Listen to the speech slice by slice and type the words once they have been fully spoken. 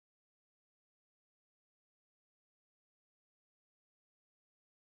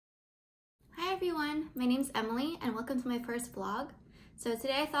Hi everyone, my name's Emily and welcome to my first vlog. So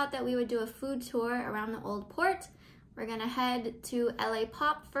today I thought that we would do a food tour around the old port. We're gonna head to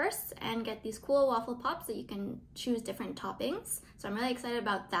LApop first and get these cool waffle pops that you can choose different toppings. So I'm really excited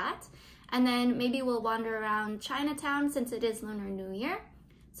about that. And then maybe we'll wander around Chinatown since it is Lunar New Year.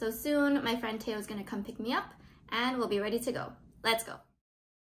 So soon my friend Teo is gonna come pick me up and we'll be ready to go. Let's go.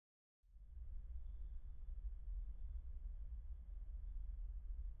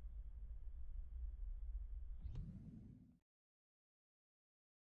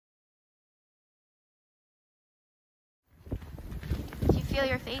 Feel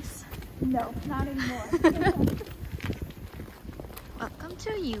your face? No, not anymore. Welcome to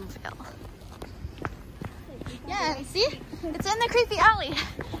Uville. Yeah, see? It's in the creepy alley.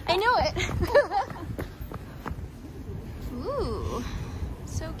 I knew it. Ooh,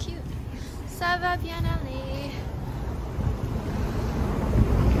 so cute. Ça va bien aller.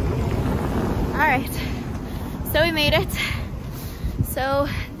 Alright, so we made it. So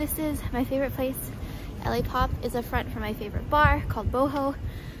this is my favorite place. LApop is a front for my favorite bar called Boho,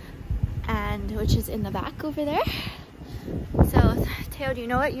 and which is in the back over there. So, Teo, do you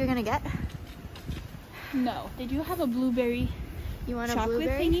know what you're gonna get? No. Did you have a blueberry? You want a chocolate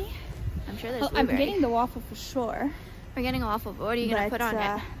blueberry? Thingy? I'm sure there's blueberry. I'm getting the waffle for sure. We're getting a waffle, but what are you gonna put on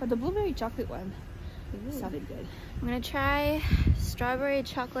it? But the blueberry chocolate one Ooh. sounded good. I'm gonna try strawberry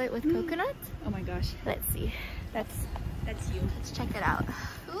chocolate with coconut. Oh my gosh. Let's see. That's you. Let's check it out.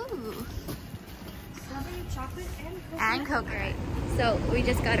 Ooh. Strawberry chocolate And coconut. So we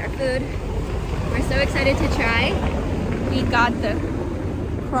just got our food. We're so excited to try. We got the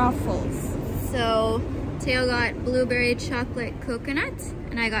Croffles. So Teo got blueberry chocolate coconut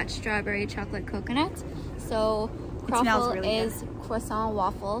and I got strawberry chocolate coconut. So Croffle really is croissant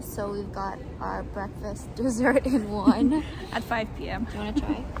waffle. So we've got our breakfast dessert in one. At 5 p.m. Do you want to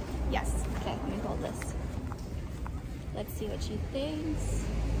try? Yes. Okay, let me hold this. Let's see what she thinks.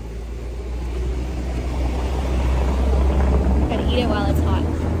 Gotta eat it while it's hot.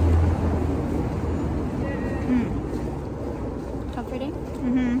 Comforting?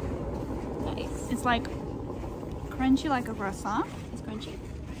 Mm-hmm. Nice. It's like crunchy like a croissant, It's crunchy.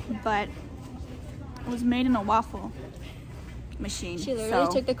 but it was made in a waffle machine. She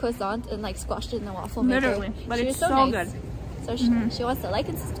literally took the croissant and like squashed it in the waffle maker. Literally, but She it's was so nice. good. So she wants to like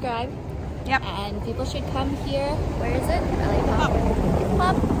and subscribe. Yep. And people should come here. Where is it? LApop.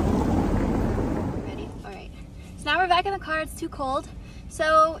 Pop. Ready? Alright. So now we're back in the car. It's too cold.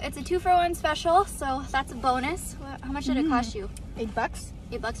 So it's a 2-for-1 special. So that's a bonus. How much did it cost you? $8.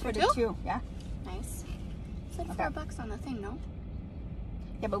 $8 for the two? two, yeah. Nice. It's like $4 on the thing, no?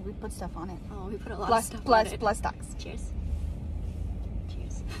 Yeah, but we put stuff on it. Oh, we put a lot of stuff on it. Plus tax. Cheers.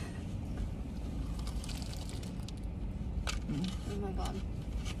 Cheers. Oh my god.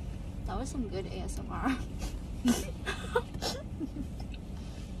 That was some good ASMR.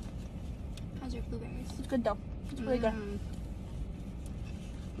 How's your blueberries? It's good though. It's really good.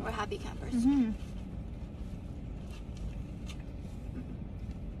 We're happy campers.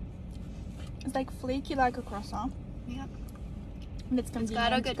 It's like flaky like a croissant. Yep. And it's It's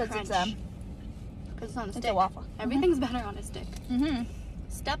got a convenient good because crunch. Because it's on a stick. a waffle. Everything's better on a stick. Mm-hmm.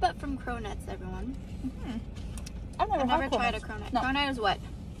 Step up from cronuts, everyone. I've never tried a cronut. No. Cronut is what?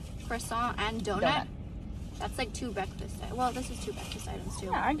 Croissant and donut? That's like 2 breakfast items. Well, this is 2 breakfast items too.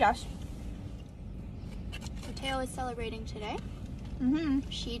 Yeah, I guess. So Teo is celebrating today.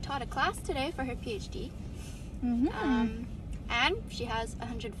 She taught a class today for her PhD. And she has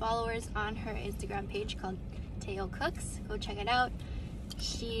 100 followers on her Instagram page called Teo Cooks. Go check it out.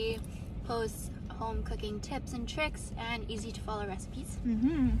 She posts home cooking tips and tricks and easy to follow recipes.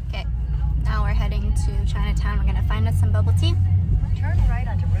 Okay, now we're heading to Chinatown. We're gonna find us some bubble tea. Turn right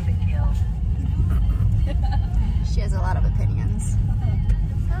onto Rubik Hill. She has a lot of opinions.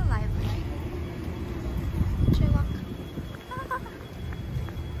 So lively. Jaywalk.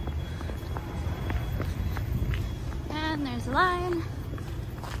 And there's a line.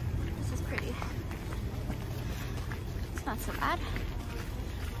 This is pretty. It's not so bad.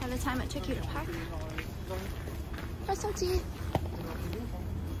 By the time it took you to park. For some tea.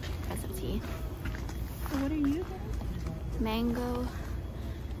 For some tea. What are you? Mango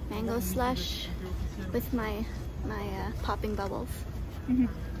slush with my popping bubbles.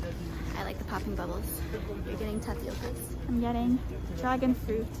 I like the popping bubbles. You're getting tapiokas. I'm getting dragon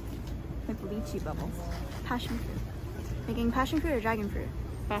fruit with lychee bubbles. Passion fruit. Making passion fruit or dragon fruit?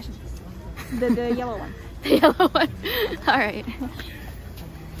 Passion. The yellow one. The yellow one. All right.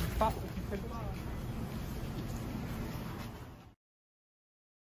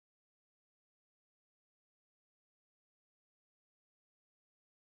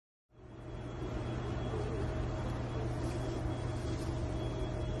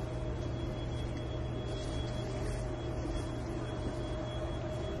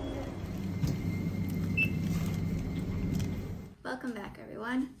 Welcome back,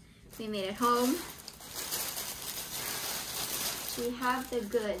 everyone. We made it home. We have the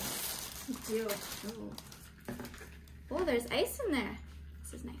goods. We do. Ooh. Oh, there's ice in there.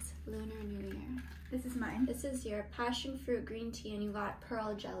 This is nice. Lunar New Year. This is mine. This is your passion fruit green tea, and you got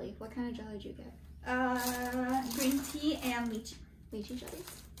pearl jelly. What kind of jelly did you get? Green tea and lychee. Lychee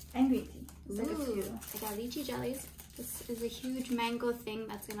jellies? And green tea. So Ooh, I got lychee jellies. This is a huge mango thing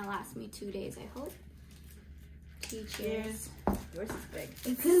that's gonna last me 2 days, I hope. Tea cheers. Yours is big.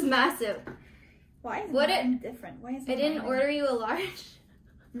 This is massive. Why is Would mine different? Why is I didn't order you a large.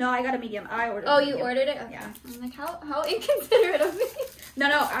 No, I got a medium. I ordered. Oh, a you medium. ordered it? Okay. Yeah. I'm like, how inconsiderate of me. No,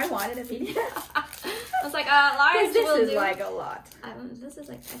 I wanted a medium. I was like, large This will is do. like a lot. This is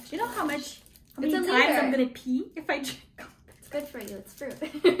like extra. You know how many It's a times liter. I'm gonna pee if I drink? It's good for you. It's fruit.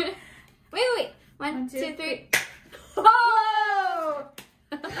 wait. One, two, three. Oh!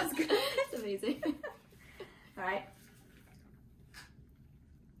 That's good. That's amazing. All right.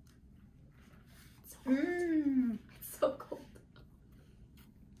 Mmm. It's so cold.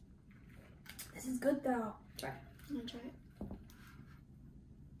 This is good though. Try. I'm gonna try it.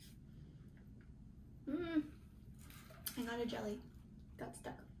 Mmm. I got a jelly. Got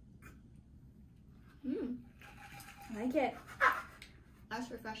stuck. Mmm. I like it. That's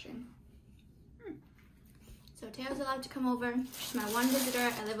refreshing. So Teo's allowed to come over. She's my one visitor.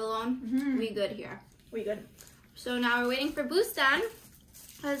 I live alone. We good here. We good. So now we're waiting for Bustan.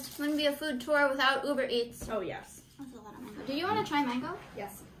 It's going to be a food tour without Uber Eats. Oh yes. That's a lot of mango. Did you want to try mango?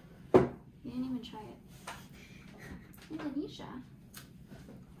 Yes. You didn't even try it. Indonesia.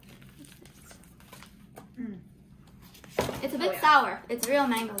 It's a bit sour. It's real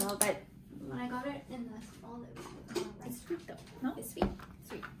mango though, but when I got it in the fall, it was It's sweet though. No? It's sweet.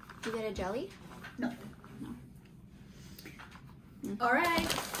 Sweet. You get a jelly? No. No. All right.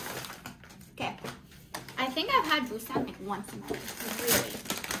 Okay. I think I've had Busan like once in my life. Really.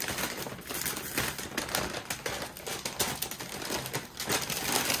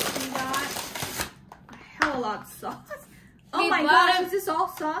 We got a hell of a lot of sauce. Oh We my bought gosh, a- is this all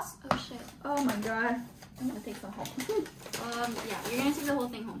sauce? Oh shit. Oh my god. I'm gonna take some home. Yeah, you're gonna take the whole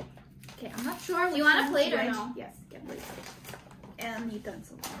thing home. Okay, I'm not sure. Do you want a plate or no? Yes, get plate. And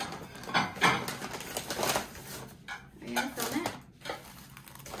utensils. Are you gonna film it?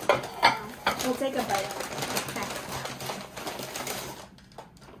 We'll take a bite. Okay.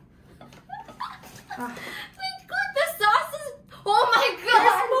 Ah, Wait, look, the sauce is. Oh my there's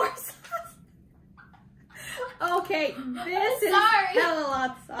god! more sauce. Okay, this is Sorry. hell of a lot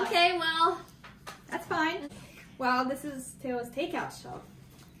of sauce. Okay, well. That's fine. Well, this is Teo's takeout shop.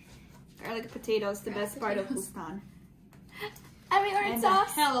 Garlic potatoes, the best part of Busan. And we ordered And sauce.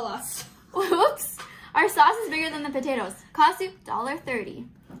 a hell of a lot of sauce. Whoops. Our sauce is bigger than the potatoes. Cost you $1.30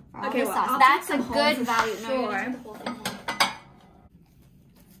 for all Okay, this well, sauce. I'll That's a take some good home for value. No, you're sure. gonna take the whole thing home.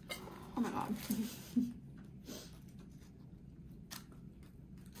 Oh my god.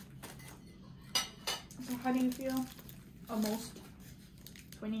 So how do you feel? Almost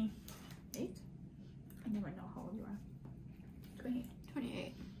 28? I never know how old you are. 28.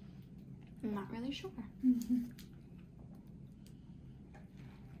 28. I'm not really sure.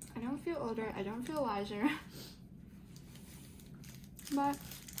 I don't feel older. I don't feel wiser. But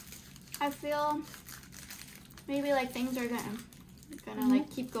I feel maybe like things are gonna like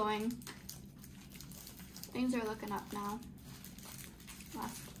keep going. Things are looking up now.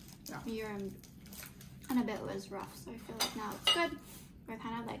 Last year and a bit was rough, so I feel like now it's good. We're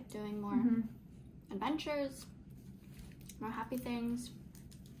kind of like doing more adventures, more happy things.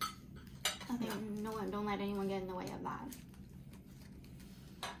 Nothing, don't let anyone get in the way of that.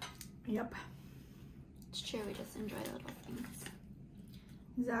 Yep. It's true, we just enjoy the little things.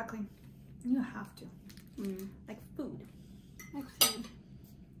 Exactly. You have to. Like food. Like food.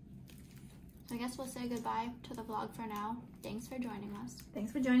 So I guess we'll say goodbye to the vlog for now. Thanks for joining us.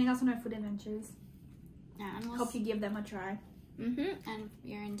 Thanks for joining us on our food adventures. And we'll Hope you give them a try. and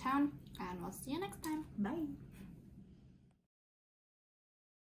you're in town, and we'll see you next time. Bye.